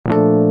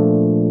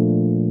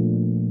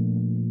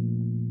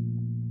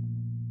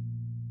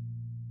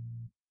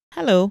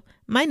Hello,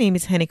 my name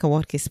is Henika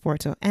Watkins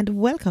Porto, and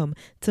welcome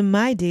to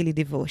My Daily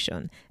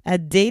Devotion, a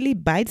daily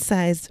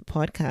bite-sized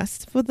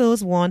podcast for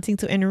those wanting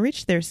to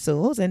enrich their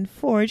souls and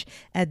forge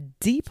a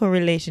deeper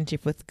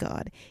relationship with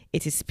God.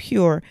 It is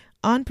pure,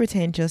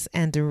 unpretentious,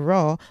 and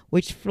raw,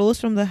 which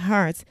flows from the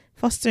heart,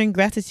 fostering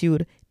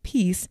gratitude,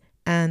 peace,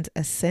 and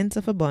a sense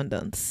of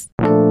abundance.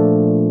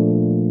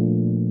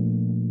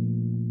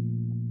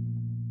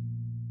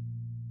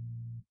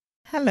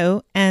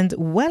 Hello and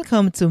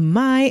welcome to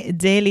My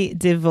Daily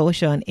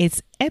Devotion.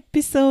 It's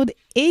episode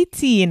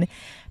 18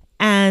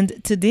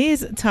 and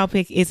today's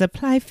topic is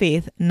apply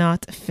faith,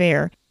 not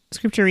fear.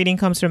 Scripture reading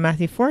comes from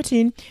Matthew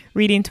 14,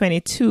 reading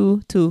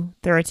 22 to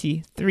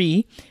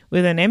 33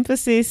 with an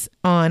emphasis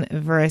on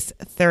verse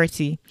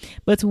 30.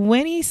 But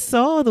when he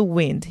saw the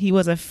wind, he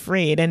was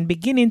afraid and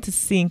beginning to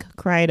sink,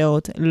 cried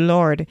out,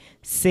 "Lord,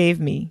 save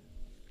me."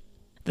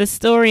 The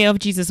story of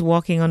Jesus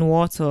walking on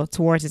water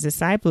towards his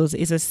disciples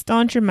is a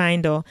staunch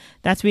reminder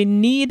that we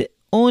need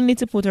only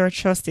to put our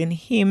trust in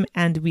him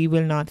and we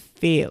will not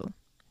fail.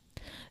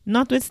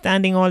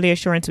 Notwithstanding all the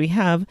assurance we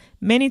have,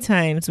 many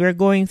times we're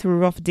going through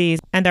rough days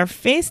and are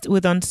faced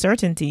with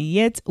uncertainty,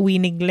 yet we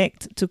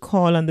neglect to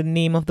call on the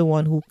name of the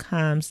one who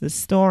calms the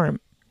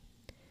storm.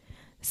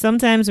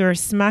 Sometimes we're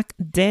smack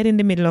dead in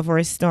the middle of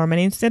our storm,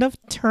 and instead of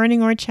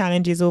turning our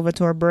challenges over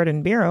to our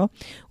burden bearer,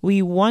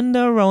 we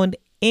wander around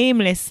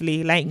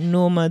aimlessly like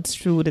nomads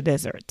through the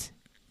desert.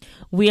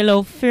 We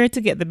allow fear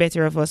to get the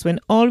better of us when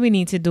all we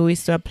need to do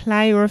is to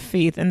apply our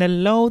faith and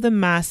allow the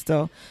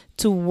Master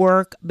to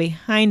work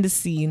behind the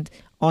scenes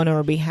on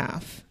our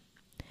behalf.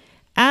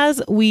 As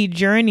we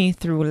journey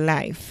through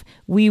life,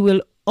 we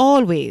will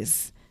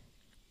always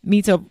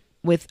meet up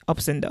with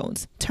ups and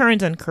downs,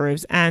 turns and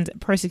curves, and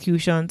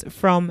persecutions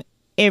from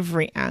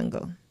every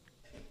angle.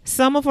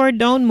 Some of our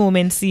down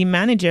moments seem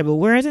manageable,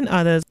 whereas in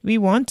others we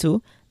want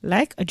to,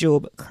 like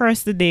Job,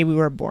 curse the day we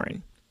were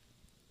born.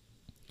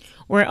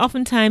 We're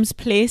oftentimes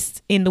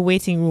placed in the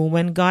waiting room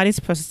when God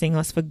is processing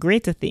us for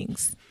greater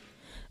things.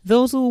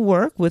 Those who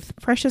work with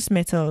precious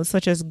metals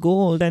such as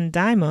gold and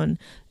diamond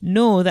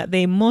know that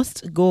they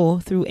must go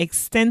through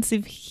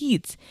extensive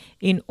heat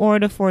in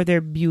order for their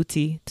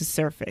beauty to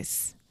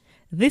surface.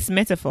 This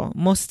metaphor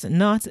must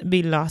not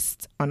be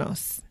lost on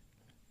us.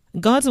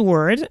 God's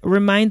word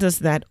reminds us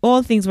that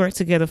all things work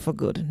together for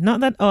good. Not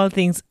that all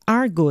things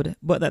are good,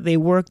 but that they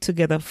work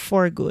together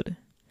for good.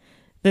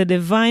 The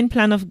divine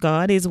plan of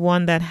God is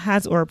one that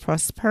has our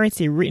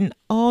prosperity written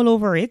all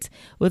over it,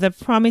 with a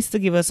promise to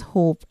give us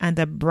hope and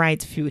a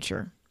bright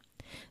future.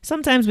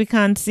 Sometimes we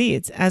can't see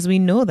it, as we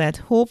know that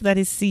hope that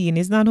is seen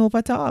is not hope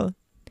at all.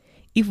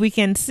 If we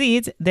can see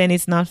it, then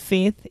it's not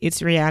faith,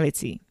 it's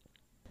reality.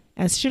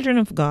 As children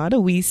of God,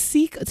 we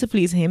seek to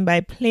please him by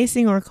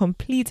placing our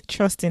complete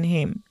trust in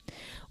him.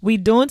 We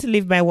don't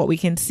live by what we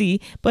can see,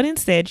 but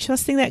instead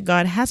trusting that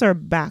God has our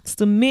backs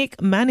to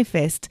make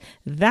manifest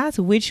that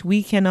which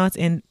we cannot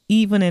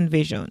even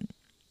envision.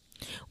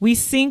 We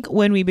sink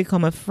when we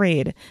become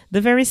afraid.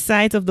 The very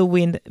sight of the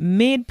wind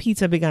made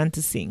Peter begin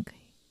to sink.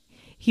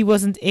 He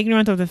wasn't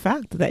ignorant of the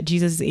fact that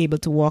Jesus is able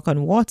to walk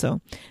on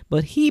water,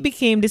 but he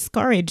became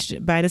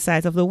discouraged by the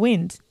sight of the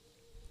wind.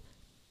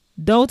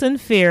 Doubt and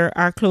fear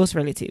are close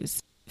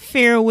relatives.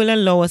 Fear will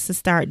allow us to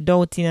start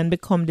doubting and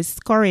become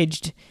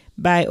discouraged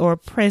by our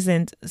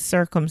present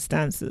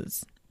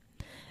circumstances.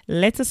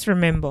 Let us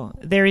remember,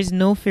 there is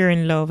no fear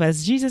in love,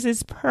 as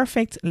Jesus'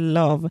 perfect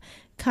love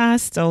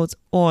casts out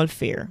all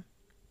fear.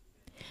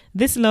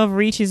 This love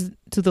reaches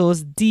to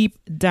those deep,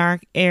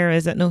 dark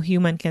areas that no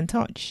human can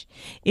touch.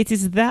 It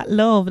is that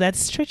love that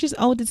stretches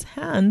out its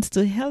hand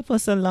to help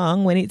us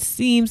along when it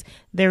seems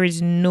there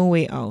is no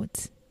way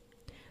out.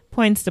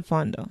 Points to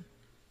ponder.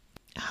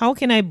 How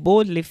can I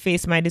boldly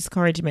face my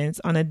discouragements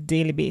on a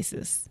daily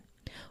basis?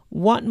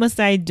 What must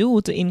I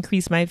do to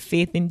increase my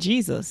faith in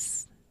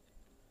Jesus?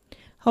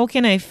 How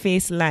can I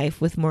face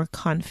life with more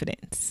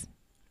confidence?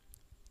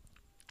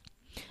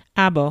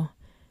 Abba,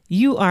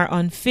 you are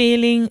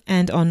unfailing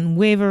and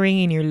unwavering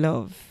in your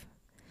love.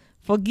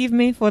 Forgive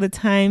me for the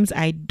times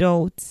I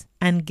doubt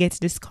and get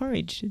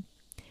discouraged.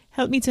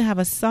 Help me to have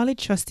a solid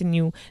trust in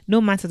you no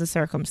matter the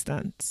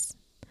circumstance.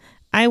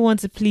 I want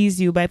to please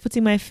you by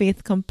putting my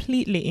faith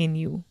completely in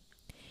you.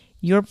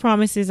 Your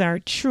promises are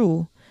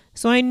true,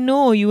 so I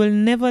know you will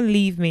never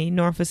leave me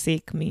nor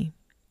forsake me.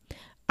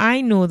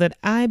 I know that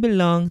I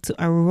belong to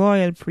a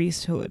royal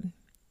priesthood.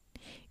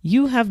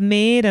 You have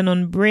made an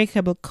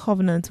unbreakable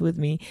covenant with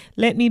me.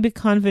 Let me be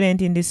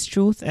confident in this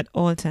truth at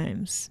all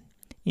times.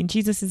 In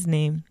Jesus'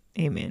 name,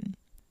 amen.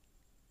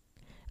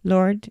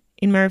 Lord,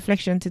 in my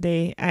reflection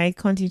today, I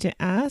continue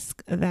to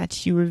ask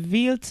that you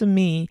reveal to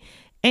me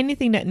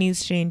anything that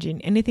needs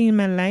changing, anything in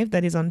my life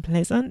that is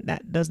unpleasant,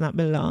 that does not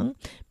belong.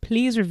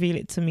 Please reveal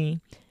it to me,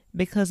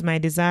 because my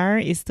desire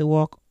is to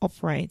walk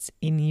upright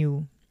in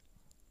you.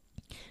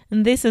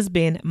 And this has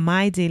been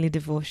My Daily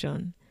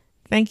Devotion.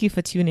 Thank you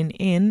for tuning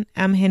in.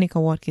 I'm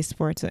Henika Watkins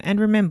Porto.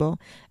 And remember,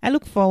 I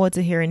look forward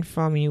to hearing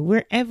from you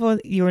wherever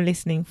you're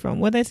listening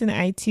from, whether it's in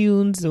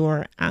iTunes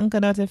or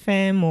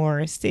Anchor.fm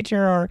or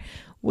Stitcher or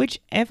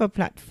whichever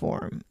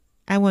platform.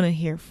 I want to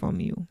hear from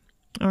you.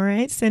 All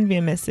right, send me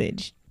a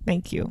message.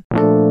 Thank you.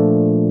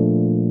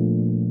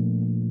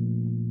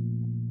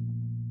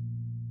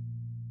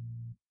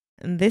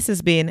 This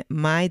has been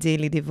my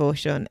daily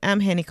devotion. I'm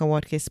Henika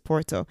Watkins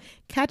Porto.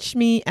 Catch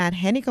me at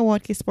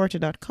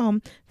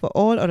henikawatkinsporto.com for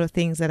all other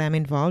things that I'm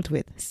involved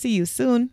with. See you soon.